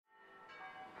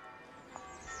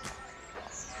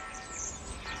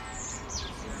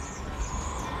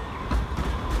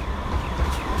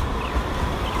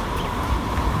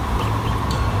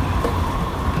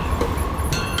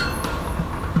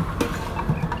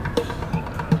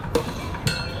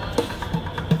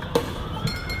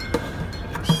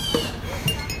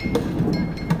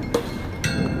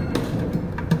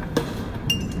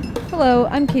Hello,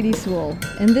 I'm Katie Sewell,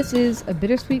 and this is A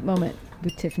Bittersweet Moment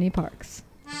with Tiffany Parks.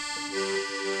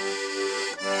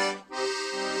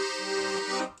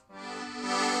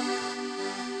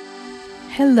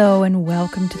 Hello and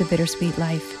welcome to The Bittersweet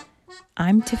Life.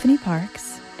 I'm Tiffany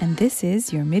Parks, and this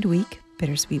is your midweek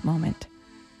Bittersweet Moment.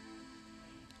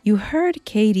 You heard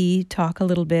Katie talk a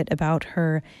little bit about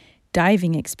her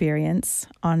diving experience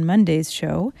on Monday's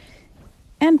show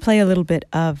and play a little bit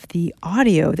of the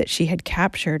audio that she had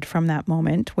captured from that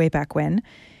moment way back when.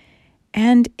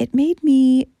 And it made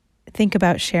me think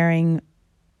about sharing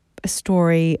a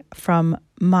story from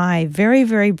my very,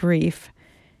 very brief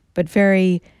but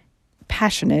very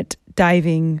passionate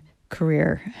diving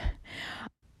career.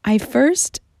 I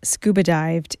first scuba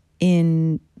dived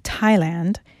in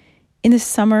Thailand in the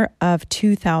summer of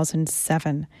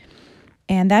 2007.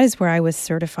 And that is where I was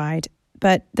certified.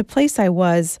 But the place I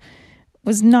was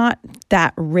not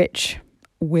that rich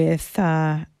with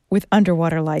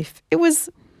underwater life. It was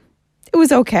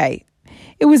okay.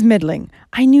 It was middling.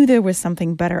 I knew there was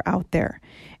something better out there.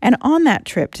 And on that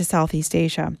trip to Southeast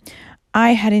Asia,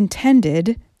 I had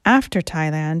intended, after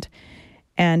Thailand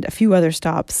and a few other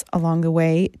stops along the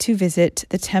way, to visit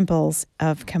the temples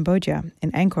of Cambodia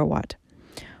in Angkor Wat.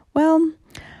 Well,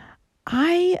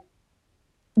 I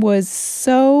was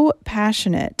so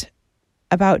passionate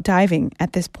about diving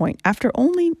at this point, after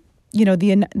only,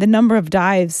 the number of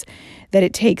dives that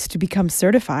it takes to become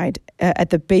certified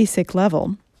at the basic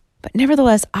level. But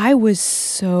nevertheless, I was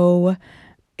so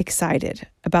excited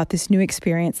about this new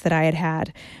experience that I had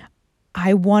had.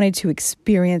 I wanted to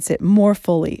experience it more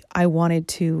fully. I wanted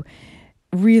to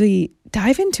really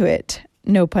dive into it.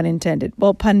 No pun intended.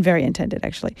 Well, pun very intended,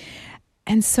 actually.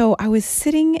 And so I was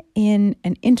sitting in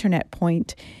an internet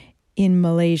point in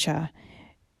Malaysia,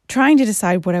 trying to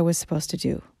decide what I was supposed to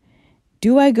do.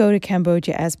 Do I go to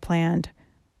Cambodia as planned,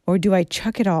 or do I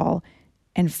chuck it all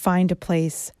and find a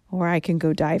place where I can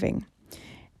go diving?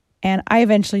 And I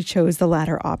eventually chose the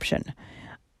latter option.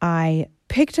 I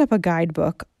picked up a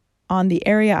guidebook on the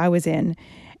area I was in,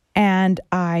 and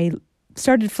I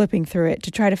started flipping through it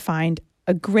to try to find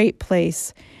a great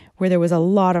place where there was a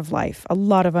lot of life, a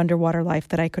lot of underwater life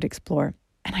that I could explore.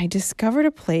 And I discovered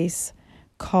a place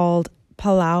called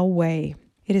Palau Way.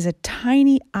 It is a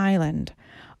tiny island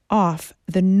off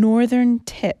the northern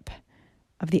tip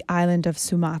of the island of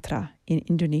Sumatra in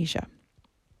Indonesia.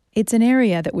 It's an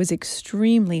area that was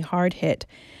extremely hard hit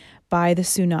by the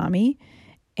tsunami,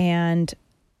 and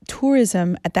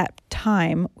tourism at that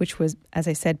time, which was, as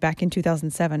I said, back in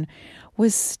 2007,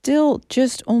 was still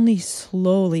just only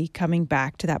slowly coming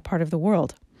back to that part of the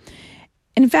world.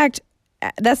 In fact,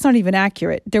 that's not even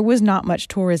accurate. There was not much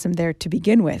tourism there to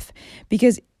begin with,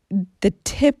 because the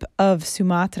tip of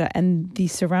Sumatra and the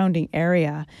surrounding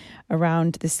area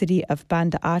around the city of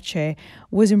Banda Aceh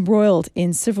was embroiled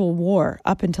in civil war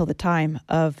up until the time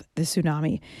of the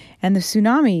tsunami. And the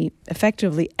tsunami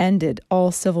effectively ended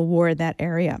all civil war in that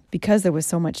area because there was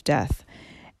so much death.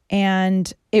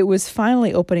 And it was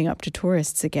finally opening up to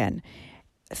tourists again.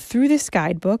 Through this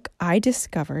guidebook, I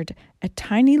discovered a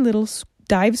tiny little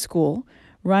dive school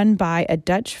run by a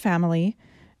Dutch family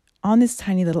on this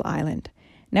tiny little island.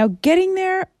 Now, getting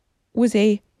there was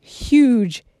a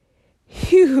huge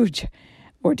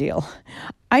ordeal.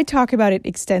 I talk about it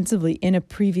extensively in a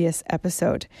previous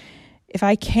episode. If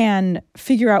I can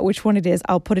figure out which one it is,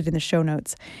 I'll put it in the show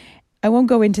notes. I won't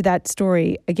go into that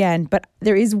story again, but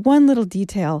there is one little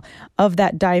detail of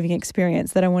that diving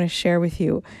experience that I want to share with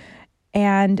you.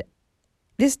 And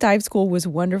this dive school was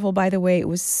wonderful, by the way. It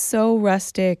was so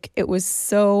rustic. It was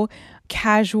so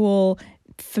casual,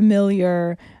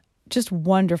 familiar, just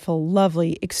wonderful,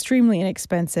 lovely, extremely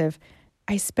inexpensive.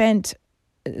 I spent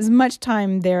as much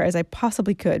time there as I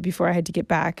possibly could before I had to get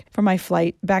back for my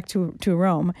flight back to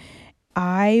Rome.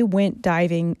 I went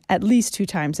diving at least 2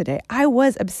 times a day. I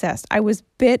was obsessed. I was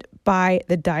bit by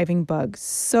the diving bug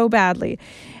so badly.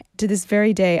 To this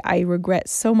very day, I regret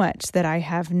so much that I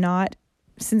have not,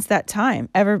 since that time,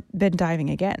 ever been diving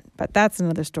again. But that's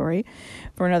another story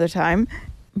for another time.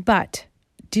 But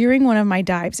during one of my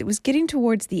dives, it was getting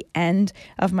towards the end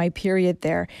of my period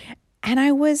there, and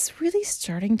I was really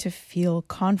starting to feel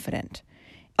confident.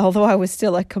 Although I was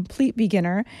still a complete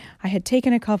beginner, I had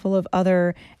taken a couple of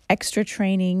other extra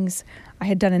trainings. I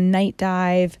had done a night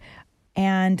dive,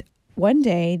 and one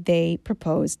day they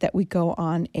proposed that we go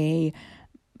on a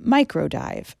micro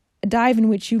dive, a dive in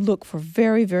which you look for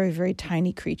very, very, very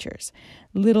tiny creatures,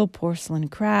 little porcelain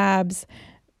crabs,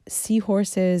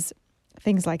 seahorses,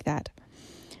 things like that.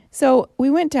 So we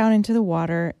went down into the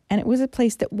water, and it was a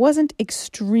place that wasn't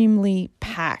extremely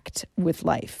packed with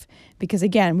life because,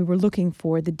 again, we were looking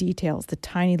for the details, the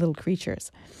tiny little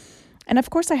creatures. And of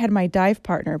course I had my dive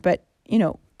partner, but,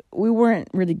 we weren't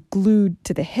really glued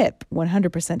to the hip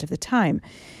 100% of the time.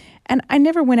 And I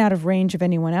never went out of range of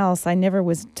anyone else. I never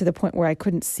was to the point where I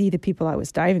couldn't see the people I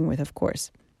was diving with, of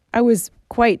course. I was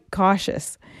quite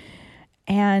cautious.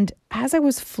 And as I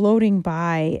was floating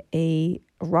by a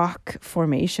rock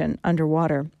formation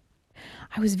underwater,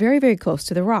 I was very, very close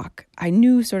to the rock. I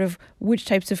knew sort of which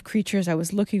types of creatures I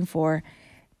was looking for.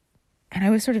 And I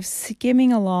was sort of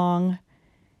skimming along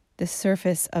the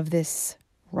surface of this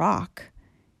rock.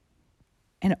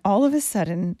 And all of a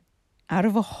sudden, out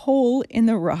of a hole in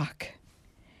the rock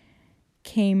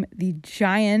came the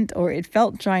giant, or it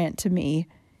felt giant to me,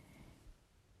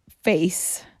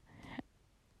 face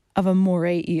of a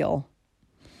moray eel.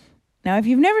 Now, if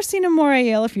you've never seen a moray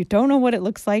eel, if you don't know what it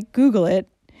looks like, Google it,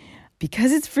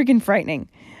 because it's friggin' frightening.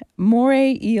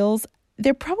 Moray eels,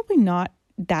 they're probably not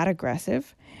that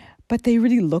aggressive, but they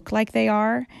really look like they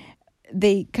are.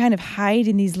 They kind of hide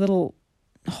in these little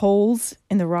holes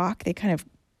in the rock. They kind of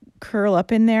curl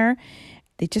up in there.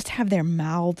 They just have their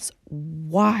mouths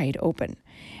wide open,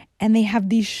 and they have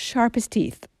these sharpest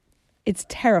teeth. It's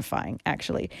terrifying,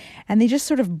 actually. And they just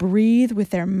sort of breathe with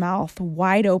their mouth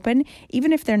wide open.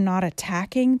 Even if they're not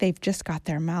attacking, they've just got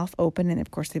their mouth open. And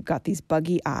of course, they've got these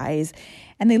buggy eyes,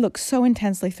 and they look so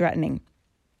intensely threatening.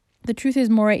 The truth is,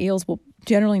 moray eels will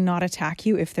generally not attack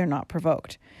you if they're not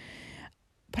provoked.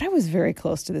 But I was very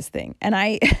close to this thing, and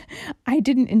I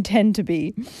didn't intend to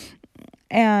be.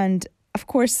 And of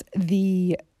course,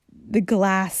 the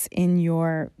glass in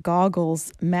your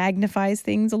goggles magnifies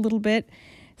things a little bit.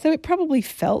 So it probably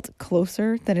felt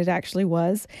closer than it actually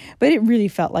was, but it really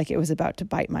felt like it was about to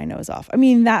bite my nose off. I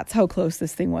mean, that's how close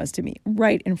this thing was to me,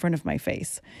 right in front of my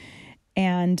face.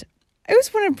 And it was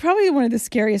probably one of the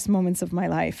scariest moments of my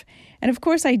life. And of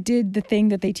course, I did the thing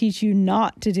that they teach you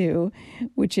not to do,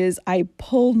 which is I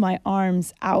pulled my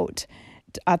arms out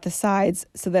at the sides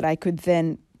so that I could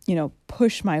then,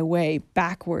 push my way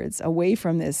backwards away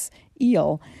from this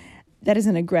eel. That is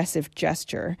an aggressive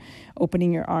gesture,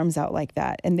 opening your arms out like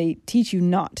that. And they teach you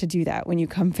not to do that when you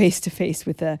come face to face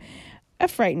with a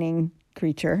frightening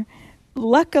creature.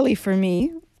 Luckily for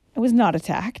me, I was not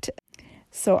attacked.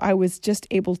 So I was just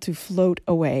able to float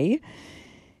away.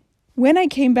 When I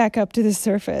came back up to the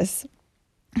surface,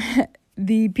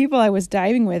 the people I was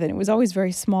diving with, and it was always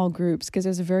very small groups because it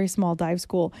was a very small dive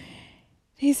school,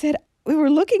 he said, we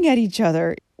were looking at each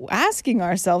other, asking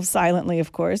ourselves silently,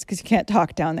 of course, because you can't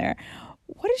talk down there,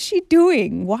 what is she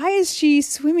doing? Why is she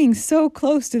swimming so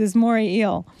close to this moray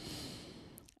eel?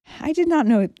 I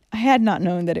had not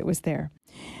known that it was there.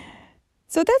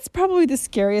 So that's probably the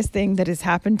scariest thing that has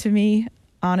happened to me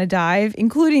on a dive,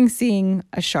 including seeing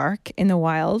a shark in the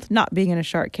wild, not being in a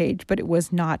shark cage, but it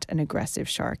was not an aggressive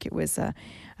shark. It was a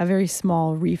very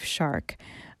small reef shark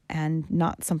and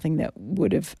not something that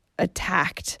would have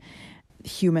attacked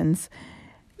humans.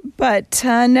 But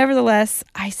nevertheless,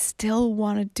 I still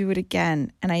want to do it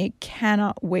again, and I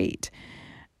cannot wait.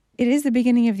 It is the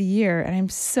beginning of the year, and I'm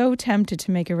so tempted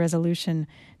to make a resolution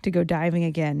to go diving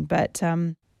again, but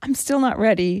I'm still not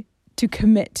ready to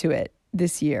commit to it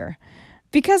this year.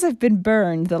 Because I've been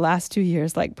burned the last 2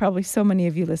 years, like probably so many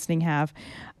of you listening have,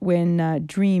 when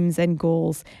dreams and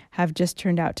goals have just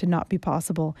turned out to not be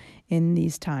possible in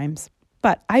these times.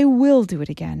 But I will do it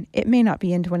again. It may not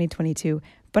be in 2022,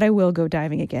 but I will go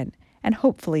diving again. And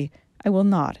hopefully I will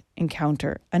not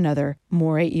encounter another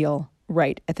moray eel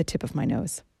right at the tip of my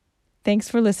nose. Thanks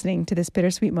for listening to this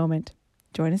bittersweet moment.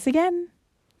 Join us again.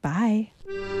 Bye.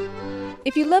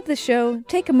 If you love the show,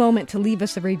 take a moment to leave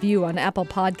us a review on Apple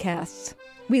Podcasts.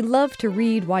 We love to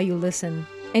read while you listen,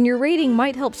 and your rating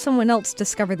might help someone else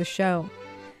discover the show.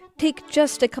 Take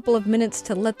just a couple of minutes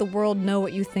to let the world know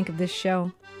what you think of this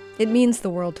show. It means the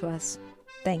world to us.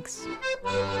 Thanks.